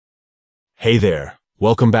Hey there,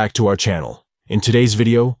 welcome back to our channel. In today's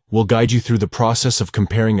video, we'll guide you through the process of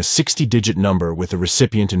comparing a 60-digit number with a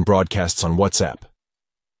recipient in broadcasts on WhatsApp.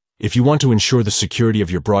 If you want to ensure the security of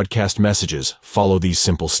your broadcast messages, follow these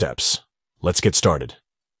simple steps. Let's get started.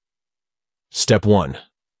 Step 1.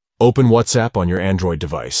 Open WhatsApp on your Android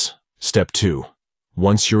device. Step 2.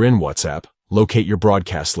 Once you're in WhatsApp, locate your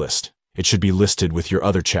broadcast list. It should be listed with your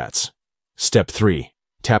other chats. Step 3.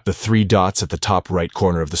 Tap the 3 dots at the top right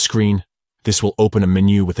corner of the screen. This will open a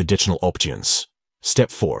menu with additional options. Step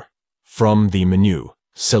 4. From the menu,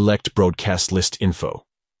 select Broadcast List Info.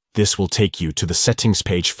 This will take you to the settings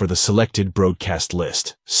page for the selected broadcast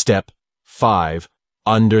list. Step 5.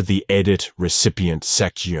 Under the Edit Recipient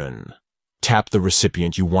section, tap the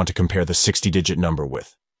recipient you want to compare the 60-digit number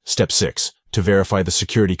with. Step 6. To verify the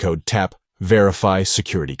security code, tap Verify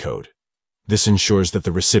Security Code. This ensures that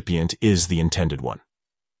the recipient is the intended one.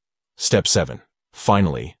 Step 7.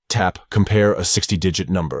 Finally, tap Compare a 60-digit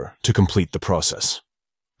number to complete the process.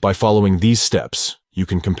 By following these steps, you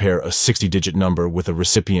can compare a 60-digit number with a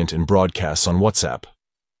recipient in broadcasts on WhatsApp.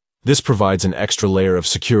 This provides an extra layer of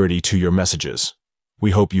security to your messages.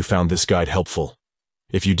 We hope you found this guide helpful.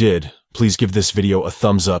 If you did, please give this video a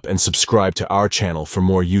thumbs up and subscribe to our channel for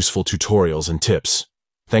more useful tutorials and tips.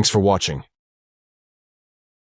 Thanks for watching.